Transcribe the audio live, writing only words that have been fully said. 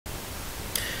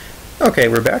Okay,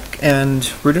 we're back,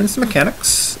 and we're doing some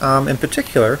mechanics. In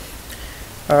particular,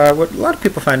 what a lot of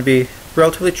people find to be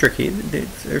relatively tricky,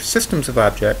 they're systems of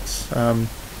objects.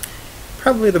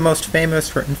 Probably the most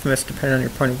famous or infamous, depending on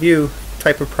your point of view,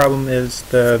 type of problem is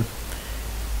the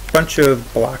bunch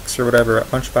of blocks or whatever, a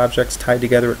bunch of objects tied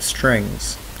together with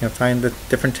strings. You know, find the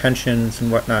different tensions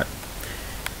and whatnot.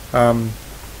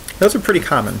 Those are pretty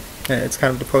common. It's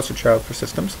kind of the poster child for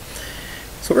systems.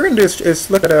 So what we're going to do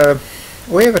is look at a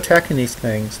way of attacking these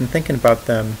things and thinking about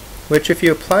them, which if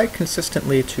you apply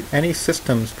consistently to any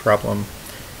systems problem,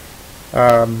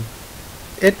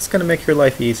 it's going to make your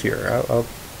life easier.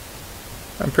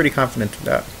 I'm pretty confident of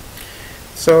that.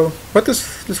 So what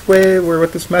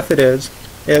this method is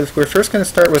we're first going to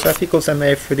start with F equals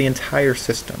ma for the entire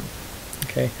system.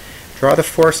 Okay, draw the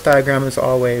force diagram as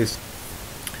always.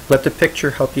 Let the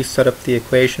picture help you set up the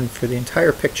equation for the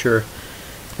entire picture.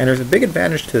 And there's a big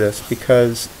advantage to this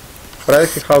because what I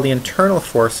like to call the internal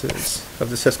forces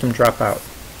of the system drop out.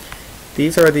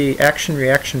 These are the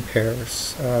action-reaction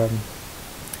pairs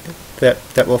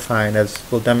that we'll find, as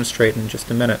we'll demonstrate in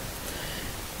just a minute.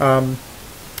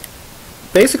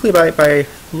 Basically, by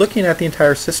looking at the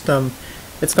entire system,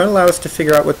 it's going to allow us to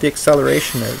figure out what the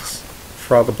acceleration is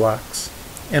for all the blocks.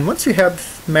 And once you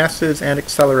have masses and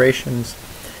accelerations,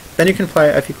 then you can apply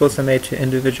F equals ma to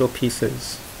individual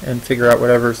pieces and figure out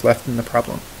whatever's left in the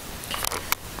problem.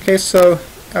 Okay, so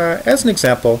as an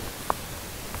example,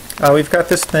 we've got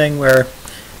this thing where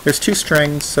there's two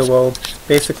strings, so we'll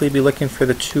basically be looking for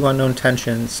the two unknown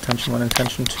tensions, tension 1 and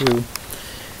tension 2.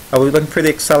 We'll be looking for the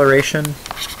acceleration.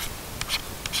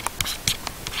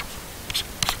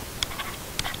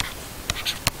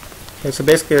 Okay, so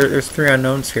basically there's three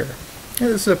unknowns here. Yeah,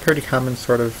 this is a pretty common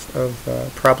sort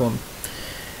of problem.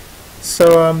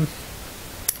 So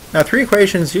now three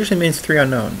equations usually means three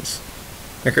unknowns.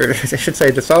 I should say,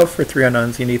 to solve for three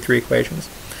unknowns, you need three equations.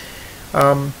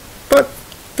 But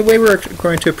the way we're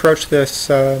going to approach this,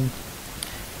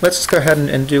 let's just go ahead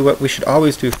and do what we should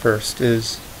always do first,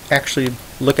 is actually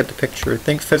look at the picture,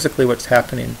 think physically what's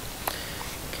happening.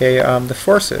 Okay, the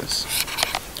forces.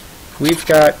 We've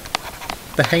got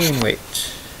the hanging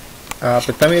weight,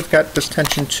 but then we've got this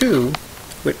tension 2,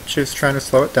 which is trying to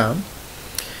slow it down.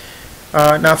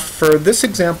 Now for this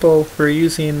example, we're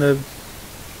using the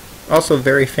also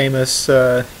very famous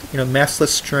massless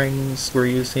strings. We're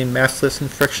using massless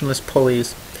and frictionless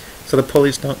pulleys, so the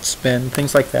pulleys don't spin,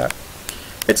 things like that.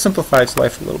 It simplifies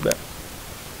life a little bit.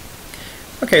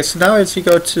 Okay, so now as you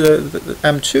go to the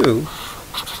M2,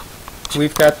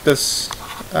 we've got this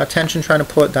tension trying to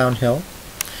pull it downhill.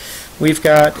 We've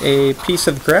got a piece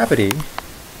of gravity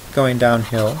going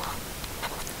downhill.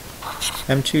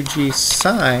 M2g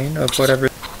sine of whatever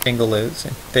angle is,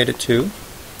 theta 2.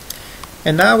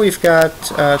 And now we've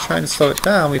got, trying to slow it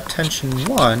down, we have tension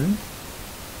 1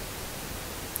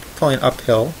 pulling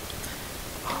uphill,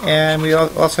 and we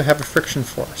also have a friction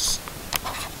force.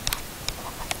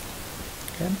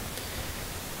 Okay.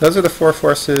 Those are the four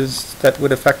forces that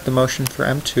would affect the motion for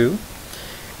M2.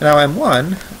 And now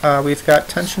M1, we've got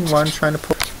tension 1 trying to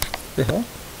pull the hill.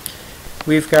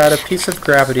 We've got a piece of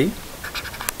gravity,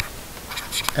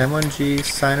 M1g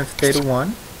sine of theta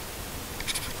 1.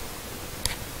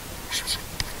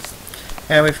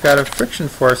 And we've got a friction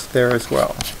force there as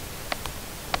well,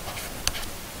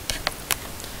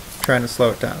 trying to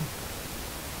slow it down.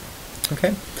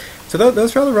 Okay, so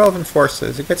those are all the relevant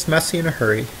forces. It gets messy in a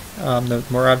hurry. The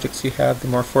more objects you have, the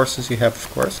more forces you have,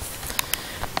 of course.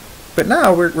 But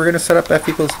now we're going to set up F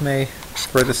equals ma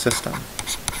for the system.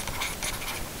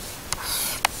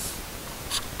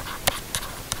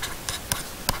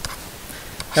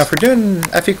 Now if we're doing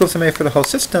F equals ma for the whole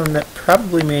system, that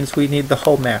probably means we need the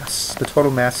whole mass, the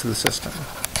total mass of the system.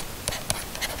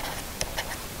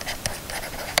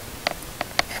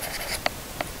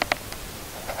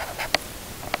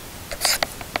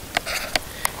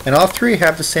 And all three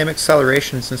have the same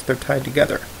acceleration since they're tied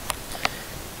together.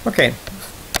 Okay,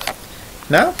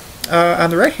 now on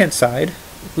the right hand side,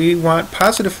 we want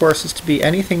positive forces to be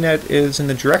anything that is in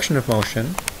the direction of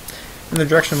motion. And the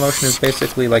direction of motion is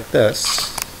basically like this.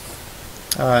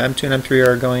 M2 and M3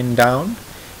 are going down,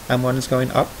 M1 is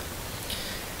going up.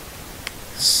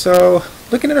 So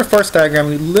looking at our force diagram,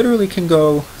 we literally can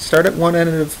go start at one end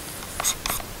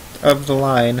of the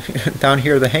line, down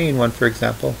here the hanging one for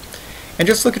example, and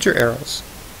just look at your arrows.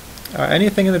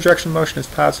 Anything in the direction of motion is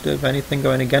positive, anything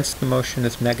going against the motion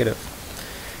is negative.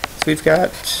 So we've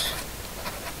got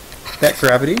that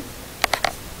gravity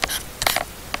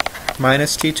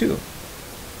minus T2.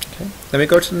 Okay. Then we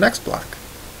go to the next block.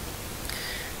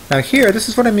 Now here, this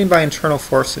is what I mean by internal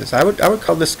forces. I would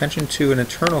call this tension 2 an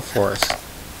internal force.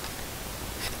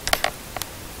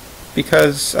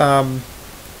 because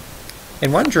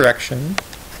in one direction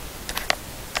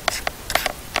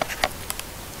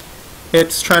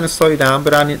it's trying to slow you down,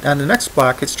 but on the next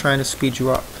block it's trying to speed you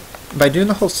up. By doing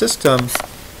the whole system,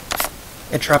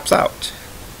 it drops out.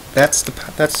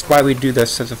 That's why we do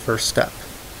this as a first step.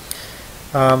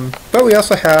 But we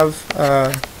also have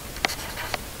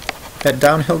that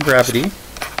downhill gravity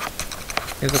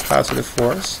is a positive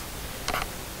force.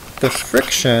 The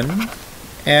friction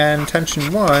and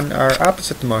tension 1 are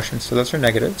opposite the motion, so those are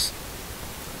negatives.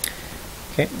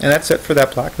 Okay, and that's it for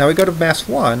that block. Now we go to mass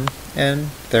 1,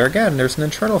 and there again, there's an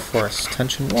internal force.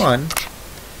 Tension 1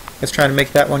 is trying to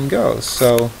make that one go,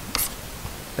 so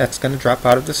that's going to drop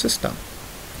out of the system.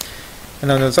 And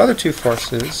then those other two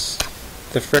forces,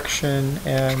 the friction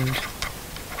and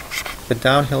the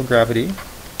downhill gravity,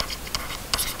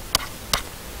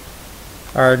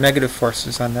 are negative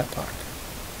forces on that block.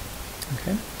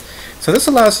 Okay, so this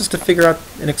allows us to figure out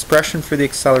an expression for the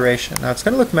acceleration. Now it's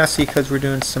going to look messy because we're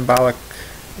doing symbolic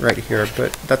right here,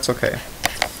 but that's okay.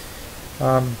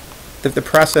 The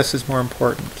process is more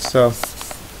important. So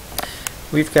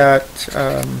we've got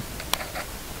a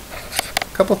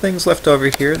couple things left over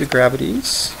here, the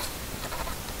gravities.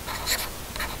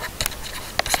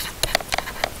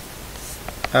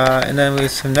 And then we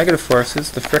have some negative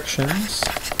forces, the frictions,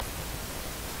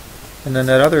 and then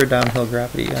that other downhill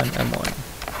gravity on M1.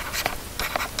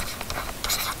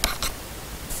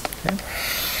 Okay.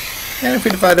 And if we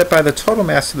divide that by the total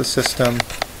mass of the system,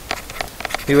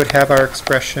 we would have our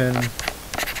expression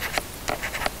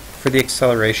for the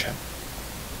acceleration.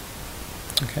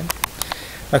 Okay.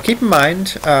 Now keep in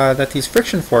mind that these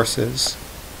friction forces,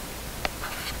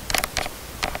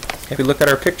 if we look at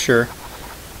our picture,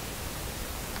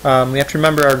 we have to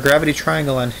remember our gravity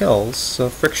triangle on hills. So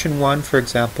friction 1, for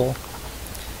example,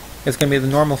 is going to be the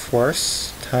normal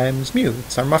force times mu.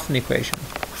 It's our Muffin equation.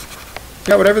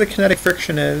 Yeah, whatever the kinetic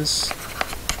friction is,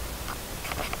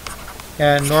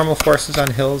 and normal forces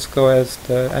on hills go as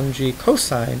the mg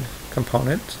cosine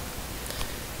component.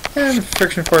 And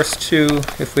friction force 2,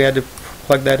 if we had to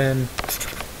plug that in,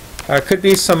 could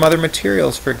be some other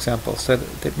materials, for example. So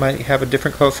that it might have a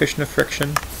different coefficient of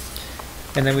friction.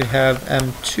 And then we'd have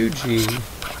m2g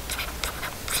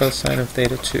cosine of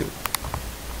theta 2.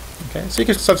 Okay, so you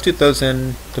can substitute those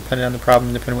in depending on the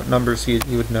problem, depending on what numbers you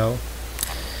would know.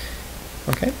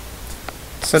 Okay,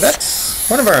 so that's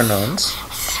one of our unknowns.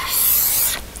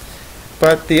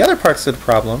 But the other parts of the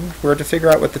problem were to figure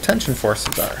out what the tension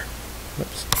forces are.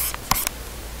 Whoops.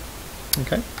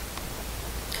 Okay,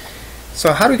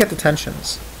 so how do we get the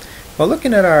tensions? Well,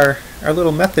 looking at our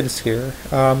little methods here,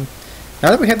 now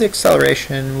that we have the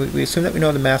acceleration, we assume that we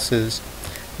know the masses.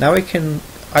 Now we can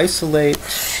isolate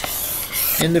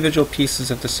individual pieces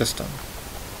of the system.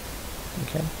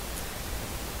 Okay.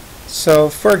 So,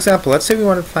 for example, let's say we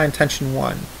want to find tension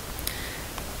 1.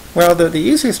 Well, the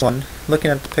easiest one,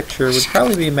 looking at the picture, would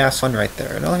probably be mass 1 right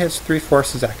there. It only has 3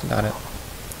 forces acting on it,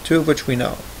 2 of which we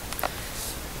know.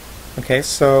 Okay,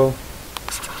 so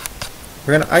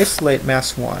we're going to isolate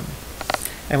mass 1.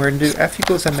 And we're going to do F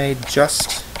equals ma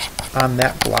just on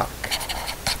that block.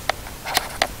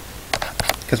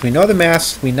 Because we know the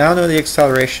mass, we now know the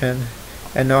acceleration,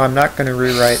 and no, I'm not going to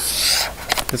rewrite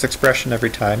this expression every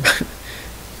time.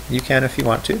 You can if you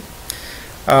want to.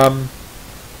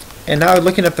 And now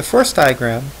looking at the force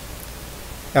diagram,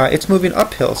 it's moving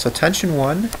uphill, so tension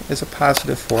 1 is a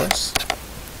positive force.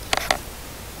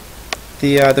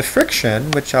 The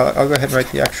friction, which I'll go ahead and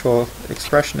write the actual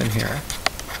expression in here,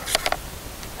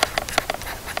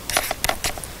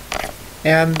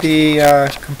 and the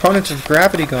components of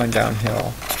gravity going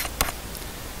downhill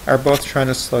are both trying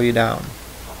to slow you down.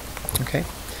 Okay,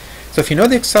 so if you know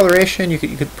the acceleration, you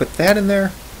could put that in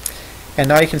there, and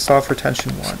now you can solve for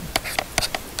tension 1.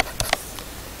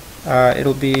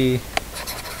 It'll be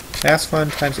mass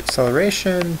 1 times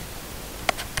acceleration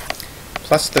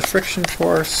plus the friction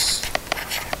force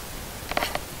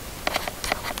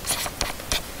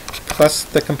plus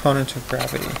the component of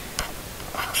gravity.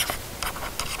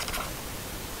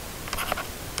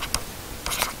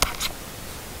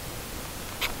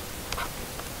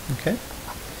 Okay.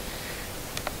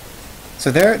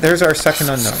 So there's our second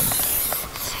unknown.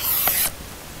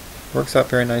 Works out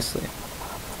very nicely.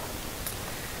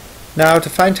 Now to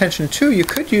find tension 2, you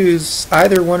could use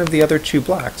either one of the other 2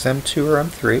 blocks, M2 or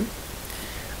M3.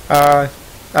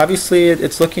 Obviously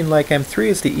it's looking like M3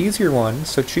 is the easier one,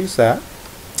 so choose that.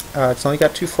 It's only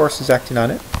got 2 forces acting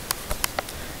on it.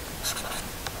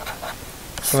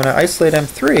 So I'm going to isolate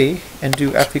M3 and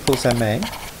do F equals ma.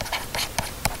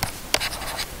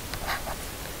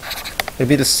 It'd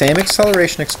be the same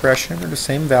acceleration expression, or the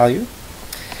same value.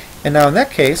 And now in that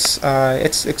case,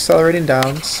 it's accelerating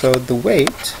down, so the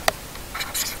weight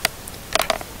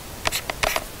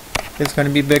is going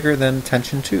to be bigger than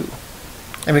tension 2.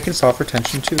 And we can solve for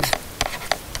tension 2.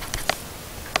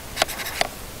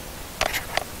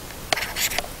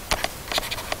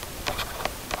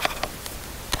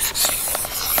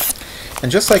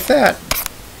 And just like that,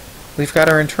 we've got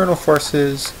our internal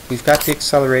forces, we've got the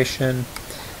acceleration.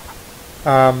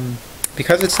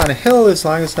 Because it's on a hill, as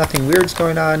long as nothing weird's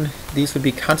going on, these would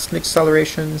be constant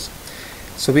accelerations.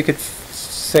 So we could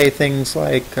say things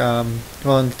like,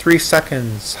 well, in 3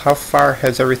 seconds, how far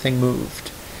has everything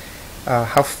moved?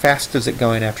 How fast is it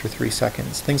going after 3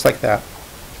 seconds? Things like that.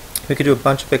 We could do a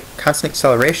bunch of constant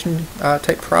acceleration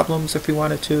type problems if we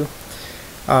wanted to.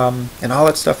 And all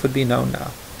that stuff would be known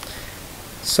now.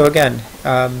 So again,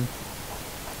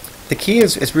 the key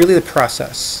is really the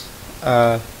process.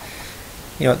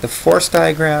 The force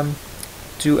diagram,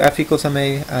 do F equals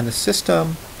ma on the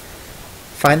system,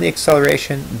 find the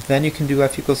acceleration, then you can do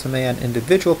F equals ma on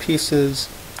individual pieces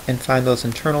and find those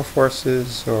internal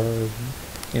forces, or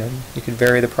you can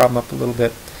vary the problem up a little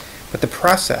bit. But the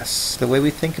process, the way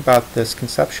we think about this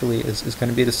conceptually is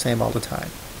going to be the same all the time.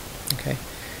 Okay?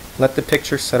 Let the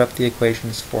picture set up the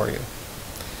equations for you.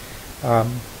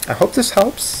 I hope this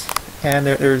helps, and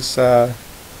there's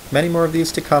many more of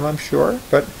these to come, I'm sure,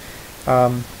 but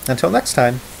until next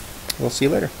time, we'll see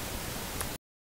you later.